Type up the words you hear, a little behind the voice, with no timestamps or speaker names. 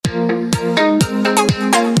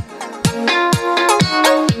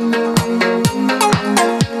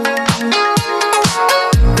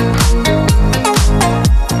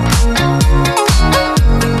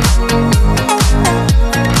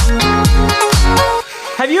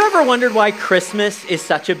you ever wondered why Christmas is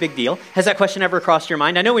such a big deal? Has that question ever crossed your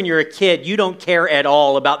mind? I know when you're a kid, you don't care at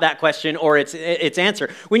all about that question or its answer.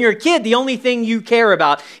 When you're a kid, the only thing you care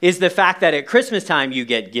about is the fact that at Christmas time you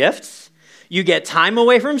get gifts, you get time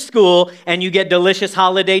away from school, and you get delicious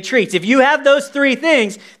holiday treats. If you have those three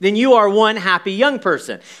things, then you are one happy young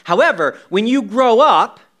person. However, when you grow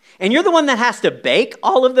up, and you're the one that has to bake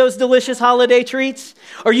all of those delicious holiday treats,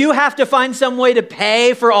 or you have to find some way to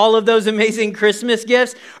pay for all of those amazing Christmas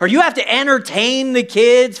gifts, or you have to entertain the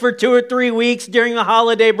kids for 2 or 3 weeks during the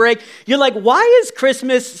holiday break, you're like, why is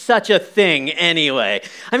Christmas such a thing anyway?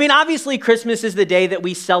 I mean, obviously, Christmas is the day that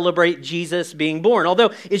we celebrate Jesus being born,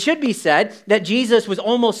 although it should be said that Jesus was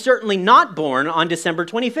almost certainly not born on December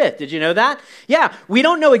 25th. Did you know that? Yeah, we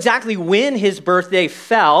don't know exactly when his birthday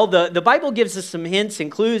fell. The Bible gives us some hints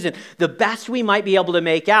and clues, and the best we might be able to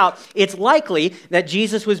make out, it's likely that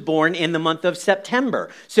Jesus was born in the month of September.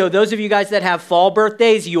 So those of you guys that have fall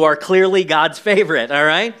birthdays, you are clearly God's favorite, all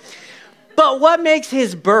right? But what makes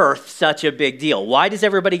his birth such a big deal? Why does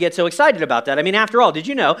everybody get so excited about that? I mean, after all, did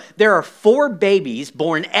you know there are 4 babies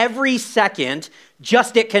born every second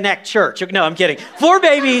just at Connect Church? No, I'm kidding. 4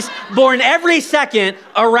 babies born every second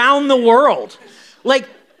around the world. Like,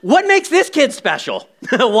 what makes this kid special?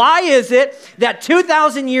 Why is it that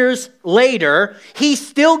 2,000 years later, he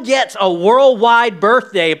still gets a worldwide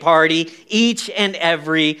birthday party each and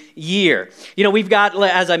every year? You know, we've got,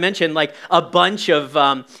 as I mentioned, like a bunch of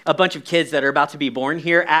kids that are about to be born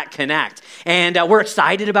here at Connect. And we're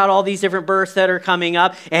excited about all these different births that are coming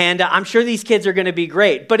up. And I'm sure these kids are going to be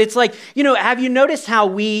great. But it's like, you know, have you noticed how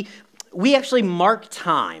we actually mark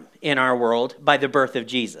time in our world by the birth of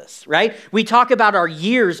Jesus, right? We talk about our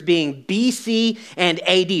years being BC and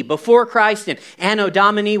AD, before Christ, and Anno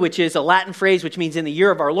Domini, which is a Latin phrase which means in the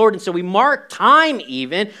year of our Lord. And so we mark time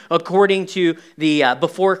even according to the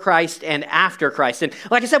before Christ and after Christ. And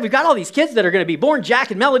like I said, we've got all these kids that are going to be born.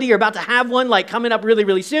 Jack and Melody are about to have one like coming up really,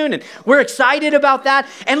 really soon. And we're excited about that.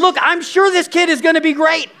 And look, I'm sure this kid is going to be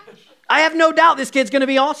great. I have no doubt this kid's going to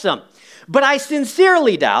be awesome. But I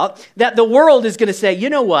sincerely doubt that the world is going to say, you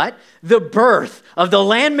know what? The birth of the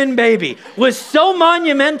Landman baby was so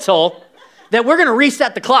monumental that we're going to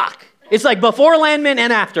reset the clock. It's like before Landman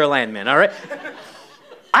and after Landman, all right?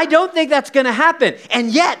 I don't think that's going to happen.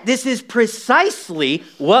 And yet, this is precisely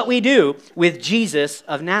what we do with Jesus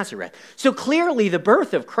of Nazareth. So clearly, the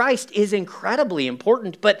birth of Christ is incredibly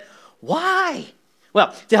important, but why?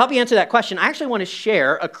 Well, to help you answer that question, I actually want to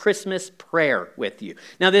share a Christmas prayer with you.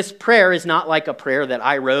 Now, this prayer is not like a prayer that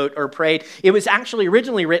I wrote or prayed. It was actually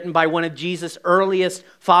originally written by one of Jesus' earliest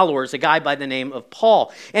followers, a guy by the name of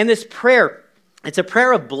Paul. And this prayer, it's a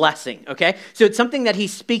prayer of blessing, okay? So it's something that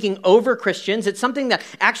he's speaking over Christians. It's something that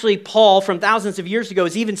actually Paul from thousands of years ago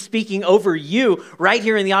is even speaking over you right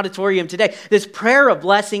here in the auditorium today. This prayer of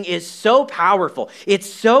blessing is so powerful.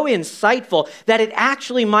 It's so insightful that it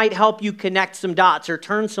actually might help you connect some dots or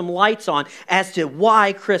turn some lights on as to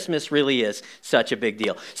why Christmas really is such a big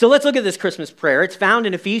deal. So let's look at this Christmas prayer. It's found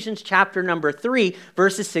in Ephesians chapter number 3,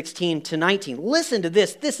 verses 16 to 19. Listen to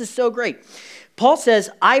this. This is so great. Paul says,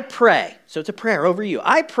 I pray, so it's a prayer over you.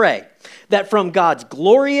 I pray that from God's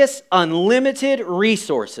glorious, unlimited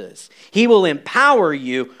resources, he will empower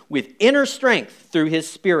you with inner strength through his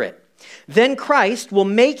Spirit. Then Christ will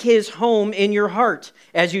make his home in your heart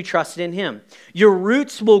as you trust in him. Your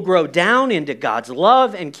roots will grow down into God's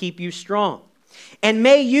love and keep you strong. And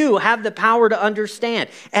may you have the power to understand,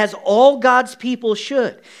 as all God's people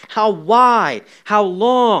should, how wide, how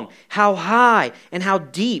long, how high, and how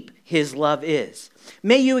deep his love is.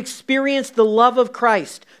 May you experience the love of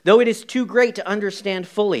Christ, though it is too great to understand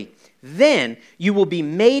fully. Then you will be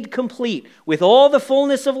made complete with all the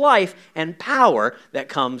fullness of life and power that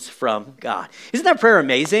comes from God. Isn't that prayer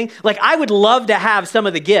amazing? Like, I would love to have some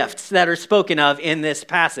of the gifts that are spoken of in this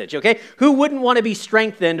passage, okay? Who wouldn't want to be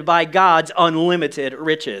strengthened by God's unlimited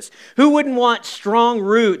riches? Who wouldn't want strong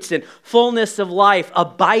roots and fullness of life,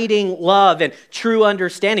 abiding love, and true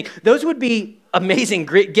understanding? Those would be amazing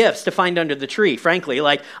great gifts to find under the tree, frankly.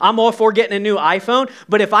 Like, I'm all for getting a new iPhone,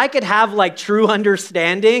 but if I could have like true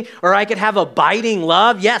understanding or I could have abiding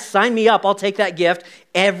love, yes, sign me up. I'll take that gift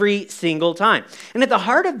every single time. And at the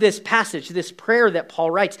heart of this passage, this prayer that Paul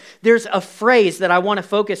writes, there's a phrase that I want to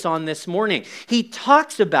focus on this morning. He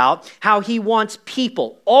talks about how he wants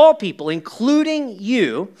people, all people, including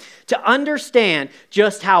you, to understand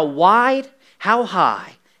just how wide, how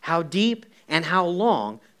high, how deep, and how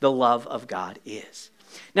long the love of God is.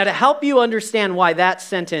 Now, to help you understand why that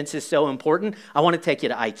sentence is so important, I want to take you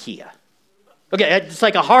to IKEA. Okay, it's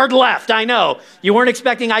like a hard left, I know. You weren't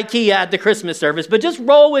expecting IKEA at the Christmas service, but just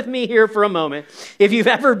roll with me here for a moment. If you've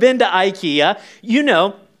ever been to IKEA, you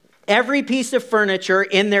know every piece of furniture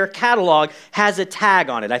in their catalog has a tag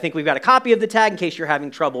on it. I think we've got a copy of the tag in case you're having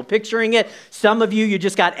trouble picturing it. Some of you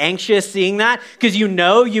just got anxious seeing that because you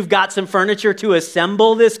know you've got some furniture to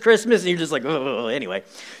assemble this Christmas and you're just like, oh, anyway.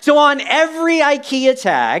 So on every IKEA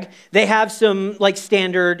tag, they have some like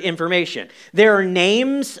standard information. There are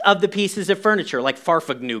names of the pieces of furniture like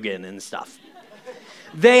Farfagnugan and stuff.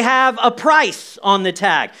 They have a price on the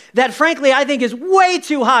tag that, frankly, I think is way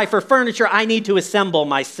too high for furniture I need to assemble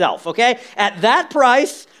myself, okay? At that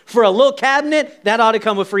price, for a little cabinet, that ought to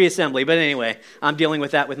come with free assembly. But anyway, I'm dealing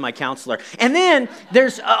with that with my counselor. And then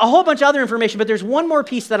there's a whole bunch of other information, but there's one more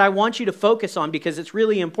piece that I want you to focus on because it's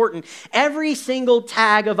really important. Every single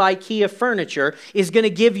tag of IKEA furniture is going to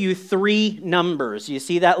give you 3 numbers. You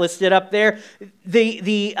see that listed up there?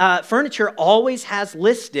 The furniture always has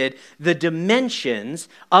listed the dimensions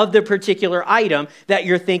of the particular item that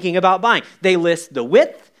you're thinking about buying. They list the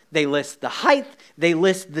width, they list the height, they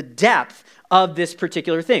list the depth of this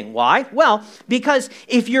particular thing. Why? Well, because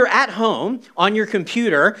if you're at home on your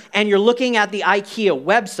computer and you're looking at the IKEA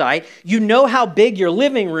website, you know how big your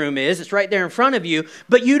living room is. It's right there in front of you,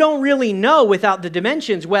 but you don't really know without the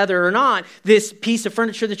dimensions whether or not this piece of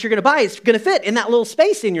furniture that you're going to buy is going to fit in that little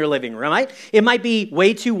space in your living room, right? It might be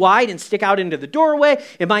way too wide and stick out into the doorway.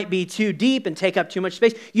 It might be too deep and take up too much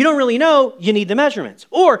space. You don't really know. You need the measurements.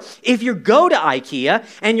 Or if you go to IKEA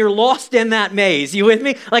and you're lost in that maze, you with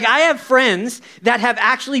me? Like I have friends that have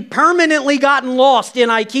actually permanently gotten lost in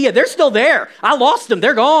IKEA. They're still there. I lost them.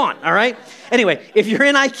 They're gone, all right? Anyway, if you're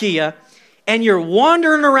in IKEA and you're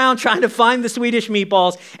wandering around trying to find the Swedish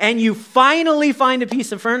meatballs and you finally find a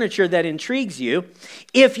piece of furniture that intrigues you,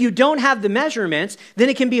 if you don't have the measurements, then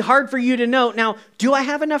it can be hard for you to know, now, do I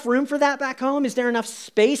have enough room for that back home? Is there enough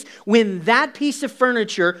space? When that piece of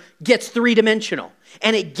furniture gets 3-dimensional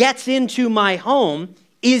and it gets into my home,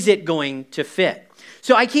 is it going to fit?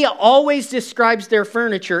 So IKEA always describes their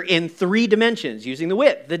furniture in 3 dimensions, using the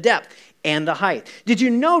width, the depth, and the height. Did you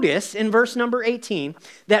notice in verse number 18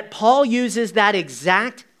 that Paul uses that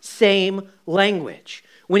exact same language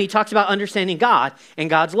when he talks about understanding God and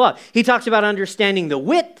God's love? He talks about understanding the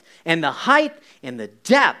width and the height and the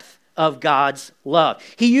depth of God's love.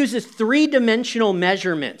 He uses 3-dimensional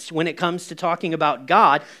measurements when it comes to talking about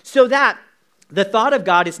God so that the thought of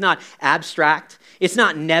God is not abstract. It's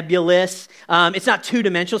not nebulous. It's not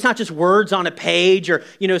 2-dimensional. It's not just words on a page or,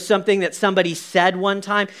 something that somebody said one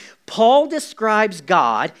time. Paul describes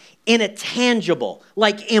God in a tangible,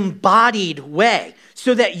 like embodied way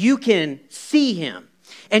so that you can see him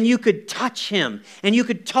and you could touch him and you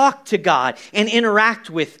could talk to God and interact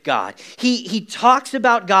with God. He talks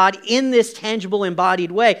about God in this tangible,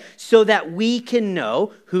 embodied way so that we can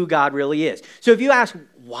know who God really is. So if you ask,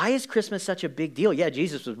 why is Christmas such a big deal? Yeah,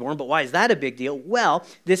 Jesus was born, but why is that a big deal? Well,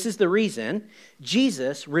 this is the reason.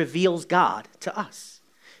 Jesus reveals God to us.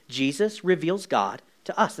 Jesus reveals God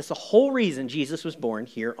to us. That's the whole reason Jesus was born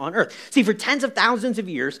here on earth. See, for tens of thousands of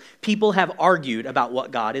years, people have argued about what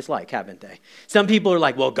God is like, haven't they? Some people are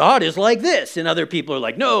like, well, God is like this. And other people are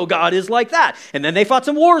like, no, God is like that. And then they fought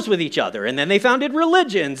some wars with each other. And then they founded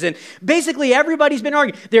religions. And basically everybody's been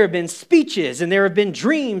arguing. There have been speeches and there have been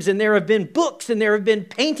dreams and there have been books and there have been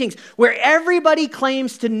paintings where everybody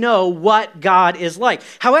claims to know what God is like.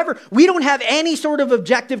 However, we don't have any sort of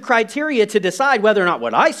objective criteria to decide whether or not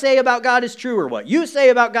what I say about God is true or what you say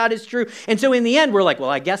about God is true. And so in the end, we're like, well,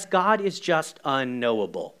 I guess God is just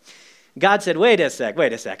unknowable. God said, wait a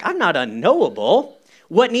sec. I'm not unknowable.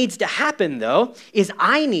 What needs to happen, though, is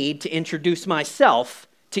I need to introduce myself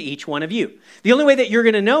to each one of you. The only way that you're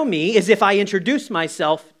going to know me is if I introduce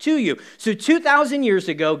myself to you. So 2,000 years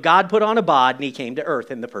ago, God put on a bod and he came to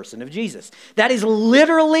earth in the person of Jesus. That is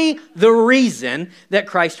literally the reason that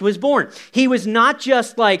Christ was born. He was not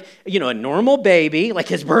just like, a normal baby, like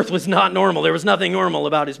his birth was not normal. There was nothing normal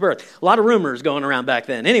about his birth. A lot of rumors going around back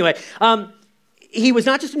then. Anyway, he was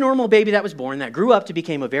not just a normal baby that was born, that grew up to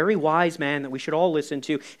become a very wise man that we should all listen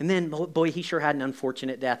to. And then, boy, he sure had an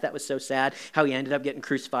unfortunate death. That was so sad, how he ended up getting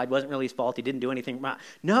crucified. Wasn't really his fault. He didn't do anything wrong.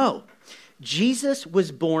 No, Jesus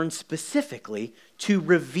was born specifically to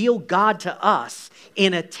reveal God to us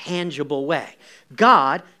in a tangible way.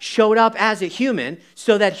 God showed up as a human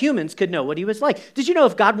so that humans could know what he was like. Did you know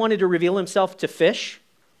if God wanted to reveal himself to fish,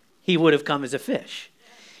 he would have come as a fish?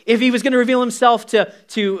 If he was going to reveal himself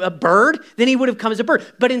to a bird, then he would have come as a bird.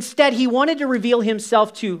 But instead, he wanted to reveal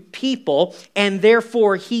himself to people, and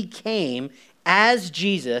therefore he came as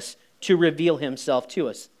Jesus to reveal himself to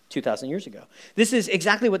us 2,000 years ago. This is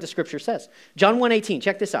exactly what the scripture says. John 1:18,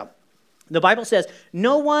 check this out. The Bible says,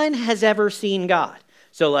 no one has ever seen God.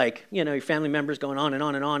 So like, your family members going on and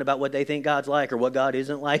on and on about what they think God's like or what God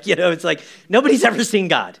isn't like. It's like nobody's ever seen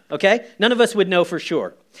God, okay? None of us would know for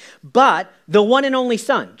sure. But the one and only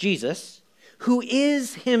Son, Jesus, who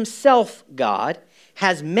is himself God,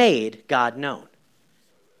 has made God known.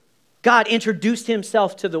 God introduced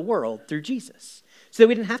himself to the world through Jesus. So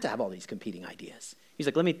we didn't have to have all these competing ideas. He's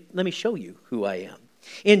like, let me show you who I am.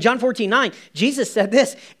 In John 14:9, Jesus said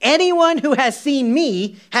this, anyone who has seen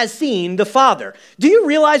me has seen the Father. Do you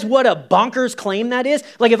realize what a bonkers claim that is?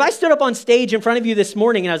 Like if I stood up on stage in front of you this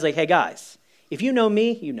morning and I was like, hey guys, if you know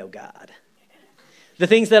me, you know God. The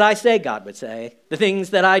things that I say, God would say. The things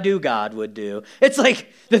that I do, God would do. It's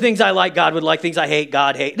like the things I like, God would like. Things I hate,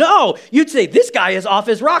 God hate. No, you'd say, this guy is off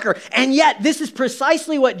his rocker. And yet, this is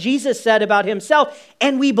precisely what Jesus said about himself.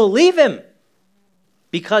 And we believe him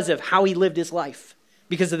because of how he lived his life,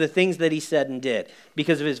 because of the things that he said and did,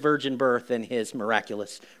 because of his virgin birth and his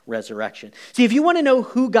miraculous resurrection. See, if you want to know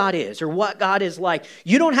who God is or what God is like,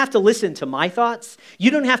 you don't have to listen to my thoughts.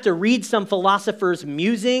 You don't have to read some philosopher's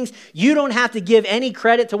musings. You don't have to give any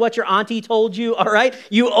credit to what your auntie told you, all right?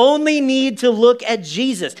 You only need to look at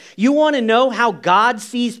Jesus. You want to know how God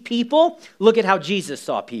sees people? Look at how Jesus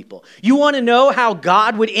saw people. You want to know how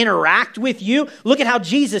God would interact with you? Look at how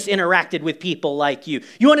Jesus interacted with people like you.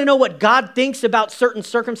 You want to know what God thinks about certain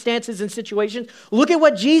circumstances and situations? Look at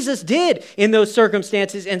what Jesus did in those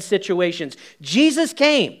circumstances and situations. Jesus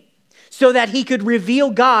came so that he could reveal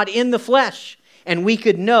God in the flesh and we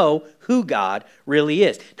could know who God really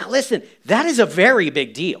is. Now listen, that is a very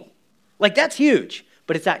big deal. Like that's huge,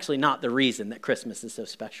 but it's actually not the reason that Christmas is so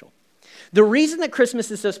special. The reason that Christmas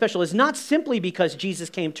is so special is not simply because Jesus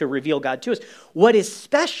came to reveal God to us. What is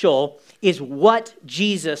special is what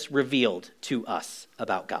Jesus revealed to us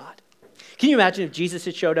about God. Can you imagine if Jesus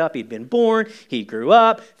had showed up? He'd been born, he grew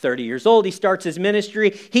up, 30 years old, he starts his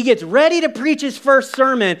ministry, he gets ready to preach his first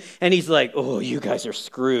sermon, and he's like, oh, you guys are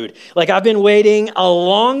screwed. Like, I've been waiting a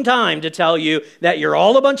long time to tell you that you're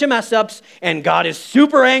all a bunch of mess-ups, and God is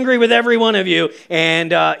super angry with every one of you,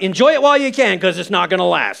 and enjoy it while you can, because it's not going to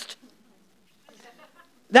last.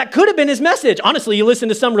 That could have been his message. Honestly, you listen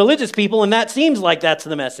to some religious people, and that seems like that's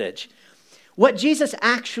the message. What Jesus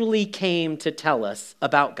actually came to tell us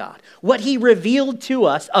about God, what he revealed to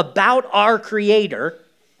us about our Creator,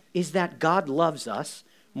 is that God loves us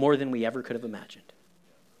more than we ever could have imagined.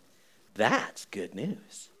 That's good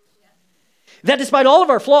news. That despite all of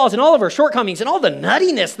our flaws and all of our shortcomings and all the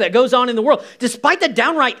nuttiness that goes on in the world, despite the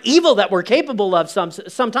downright evil that we're capable of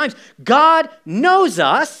sometimes, God knows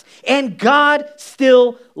us and God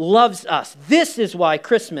still loves us. This is why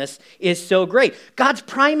Christmas is so great. God's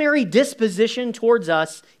primary disposition towards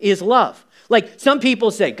us is love. Like some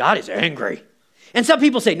people say, God is angry. And some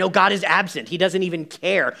people say, no, God is absent. He doesn't even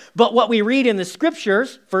care. But what we read in the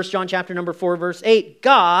scriptures, 1 John chapter number 4, verse 8,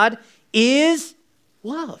 God is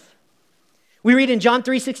love. We read in John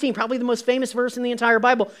 3:16, probably the most famous verse in the entire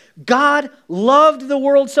Bible, God loved the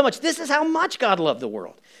world so much. This is how much God loved the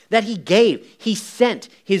world, that he gave, he sent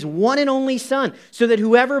his one and only Son so that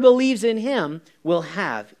whoever believes in him will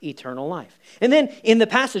have eternal life. And then in the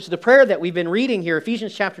passage, the prayer that we've been reading here,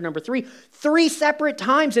 Ephesians chapter number 3, 3 separate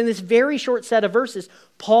times in this very short set of verses,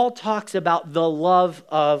 Paul talks about the love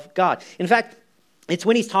of God. In fact, it's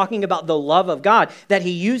when he's talking about the love of God that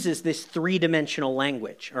he uses this three-dimensional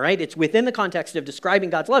language, all right? It's within the context of describing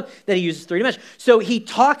God's love that he uses three-dimensional. So he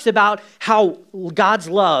talks about how God's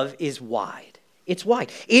love is wide. It's wide.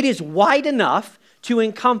 It is wide enough to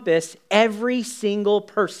encompass every single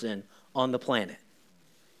person on the planet,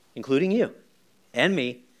 including you and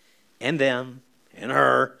me and them and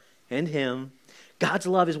her and him. God's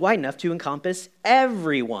love is wide enough to encompass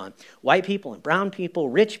everyone. White people and brown people,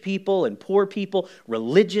 rich people and poor people,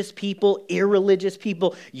 religious people, irreligious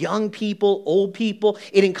people, young people, old people.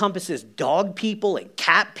 It encompasses dog people and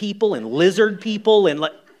cat people and lizard people. And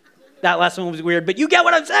that last one was weird, but you get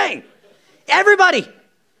what I'm saying. Everybody.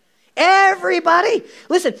 Everybody.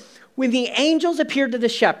 Listen, when the angels appeared to the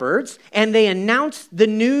shepherds and they announced the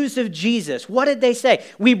news of Jesus, what did they say?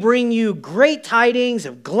 We bring you great tidings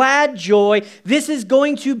of glad joy. This is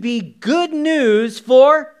going to be good news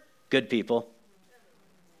for good people.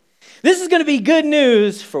 This is going to be good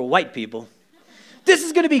news for white people. This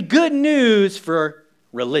is going to be good news for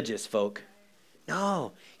religious folk.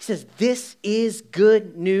 No, he says this is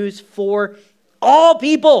good news for all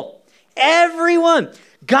people. Everyone.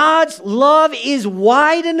 God's love is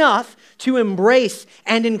wide enough to embrace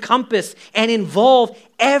and encompass and involve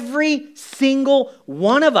every single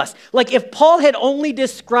one of us. Like if Paul had only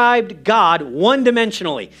described God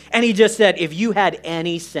one-dimensionally, and he just said, if you had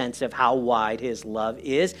any sense of how wide his love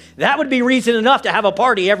is, that would be reason enough to have a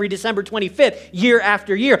party every December 25th, year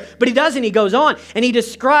after year. But he doesn't. He goes on, and he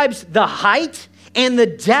describes the height and the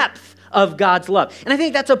depth of God's love. And I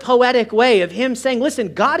think that's a poetic way of him saying,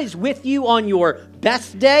 listen, God is with you on your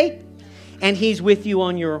best day, and he's with you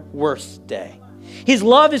on your worst day. His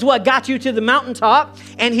love is what got you to the mountaintop,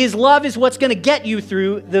 and his love is what's going to get you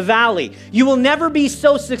through the valley. You will never be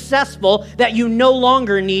so successful that you no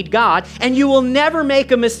longer need God, and you will never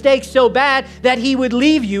make a mistake so bad that he would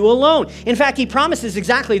leave you alone. In fact, he promises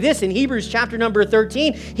exactly this in Hebrews chapter number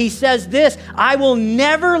 13. He says this, I will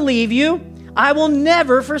never leave you. I will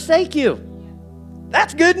never forsake you.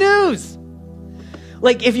 That's good news.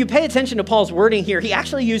 Like if you pay attention to Paul's wording here, he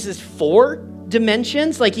actually uses 4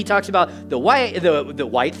 dimensions. Like he talks about the width,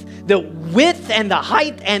 the width and the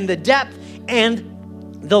height and the depth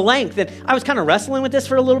and the length. And I was kind of wrestling with this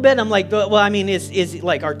for a little bit. I'm like, well, I mean, is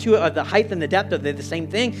like are two the height and the depth of the same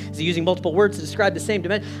thing? Is he using multiple words to describe the same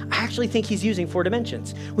dimension? I actually think he's using 4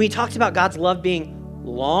 dimensions. When he talks about God's love being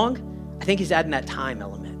long, I think he's adding that time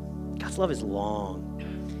element. God's love is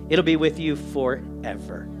long. It'll be with you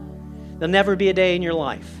forever. There'll never be a day in your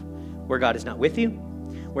life where God is not with you,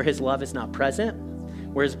 where his love is not present,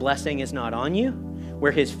 where his blessing is not on you,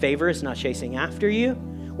 where his favor is not chasing after you,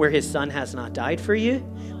 where his son has not died for you,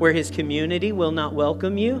 where his community will not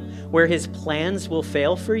welcome you, where his plans will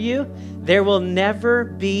fail for you. There will never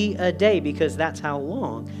be a day, because that's how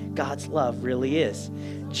long God's love really is.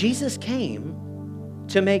 Jesus came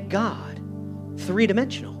to make God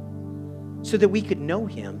 3-dimensional so that we could know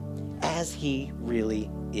him as he really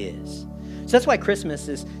is. So that's why Christmas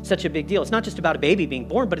is such a big deal. It's not just about a baby being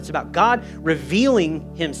born, but it's about God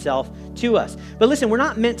revealing himself to us. But listen, we're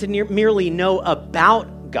not meant to merely know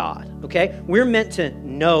about God, okay? We're meant to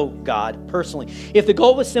know God personally. If the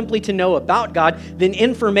goal was simply to know about God, then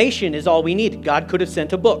information is all we needed. God could have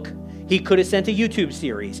sent a book. He could have sent a YouTube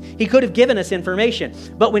series. He could have given us information.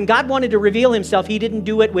 But when God wanted to reveal himself, he didn't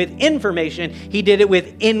do it with information. He did it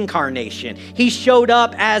with incarnation. He showed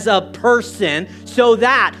up as a person so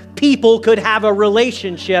that people could have a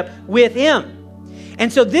relationship with him.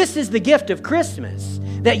 And so this is the gift of Christmas,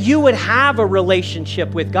 that you would have a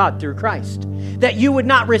relationship with God through Christ, that you would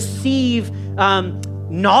not receive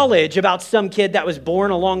knowledge about some kid that was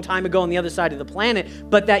born a long time ago on the other side of the planet,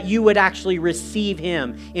 but that you would actually receive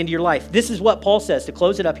him into your life. This is what Paul says to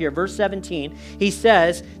close it up here. Verse 17, he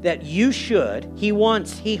says that you should, he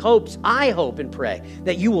hopes, I hope and pray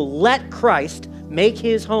that you will let Christ make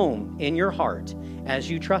his home in your heart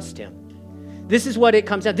as you trust him. This is what it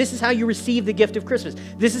comes out. This is how you receive the gift of Christmas.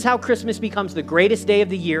 This is how Christmas becomes the greatest day of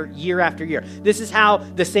the year, year after year. This is how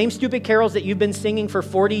the same stupid carols that you've been singing for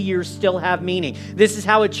 40 years still have meaning. This is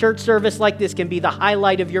how a church service like this can be the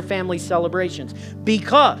highlight of your family's celebrations,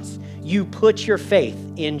 because you put your faith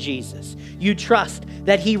in Jesus. You trust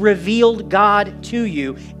that he revealed God to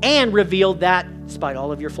you and revealed that, despite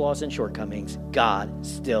all of your flaws and shortcomings, God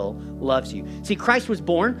still loves you. See, Christ was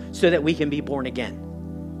born so that we can be born again.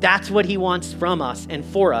 That's what he wants from us and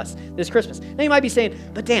for us this Christmas. Now you might be saying,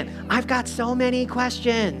 but Dan, I've got so many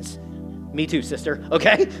questions. Me too, sister,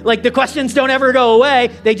 okay? Like the questions don't ever go away.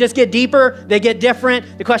 They just get deeper, they get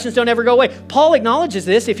different. The questions don't ever go away. Paul acknowledges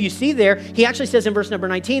this. If you see there, he actually says in verse number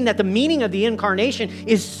 19 that the meaning of the incarnation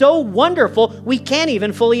is so wonderful, we can't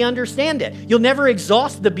even fully understand it. You'll never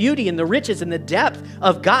exhaust the beauty and the riches and the depth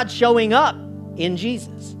of God showing up in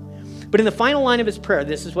Jesus. But in the final line of his prayer,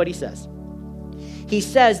 this is what he says. He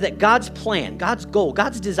says that God's plan, God's goal,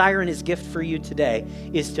 God's desire and his gift for you today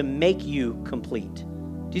is to make you complete.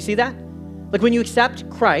 Do you see that? Like when you accept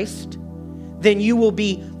Christ, then you will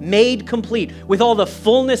be made complete with all the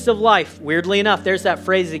fullness of life. Weirdly enough, there's that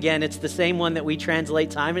phrase again. It's the same one that we translate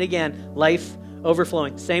time and again, life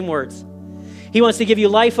overflowing, same words. He wants to give you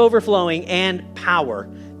life overflowing and power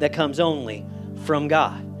that comes only from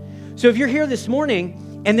God. So if you're here this morning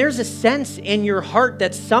and there's a sense in your heart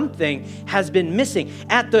that something has been missing,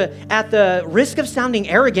 at the risk of sounding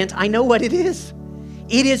arrogant, I know what it is.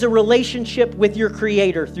 It is a relationship with your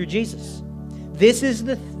Creator through Jesus. This is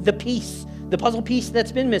the piece, the puzzle piece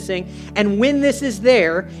that's been missing. And when this is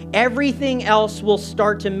there, everything else will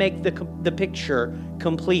start to make the picture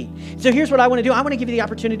complete. So here's what I want to do. I want to give you the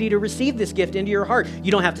opportunity to receive this gift into your heart.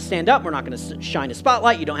 You don't have to stand up. We're not going to shine a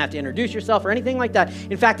spotlight. You don't have to introduce yourself or anything like that.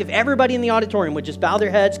 In fact, if everybody in the auditorium would just bow their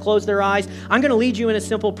heads, close their eyes, I'm going to lead you in a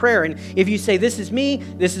simple prayer. And if you say, this is me,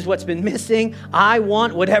 this is what's been missing, I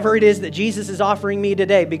want whatever it is that Jesus is offering me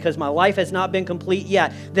today because my life has not been complete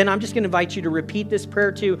yet, then I'm just going to invite you to repeat this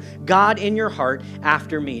prayer to God in your heart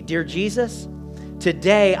after me. Dear Jesus,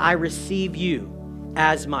 today I receive you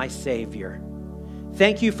as my Savior.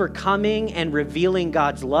 Thank you for coming and revealing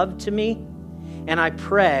God's love to me, and I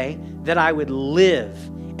pray that I would live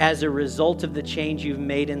as a result of the change you've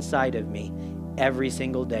made inside of me every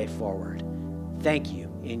single day forward. Thank you.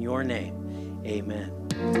 In your name, amen.